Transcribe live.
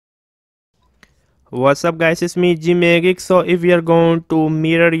What's up guys, it's me Geek. So if you are going to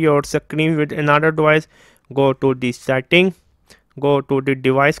mirror your screen with another device, go to the setting, go to the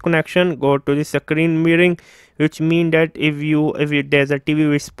device connection, go to the screen mirroring, which mean that if there's a TV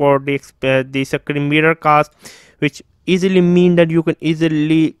which support the screen mirror cast, which easily mean that you can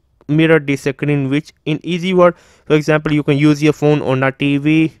easily mirror the screen, which in easy word, for example, you can use your phone on a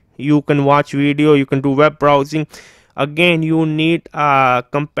TV, you can watch video, you can do web browsing. Again, you need a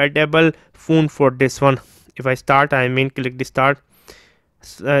compatible phone for this one. If I start, click the start.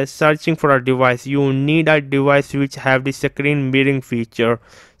 Searching for a device, you need a device which have the screen mirroring feature.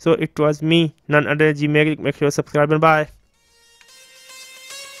 So it was me, none other Gmail. Make sure to subscribe and bye.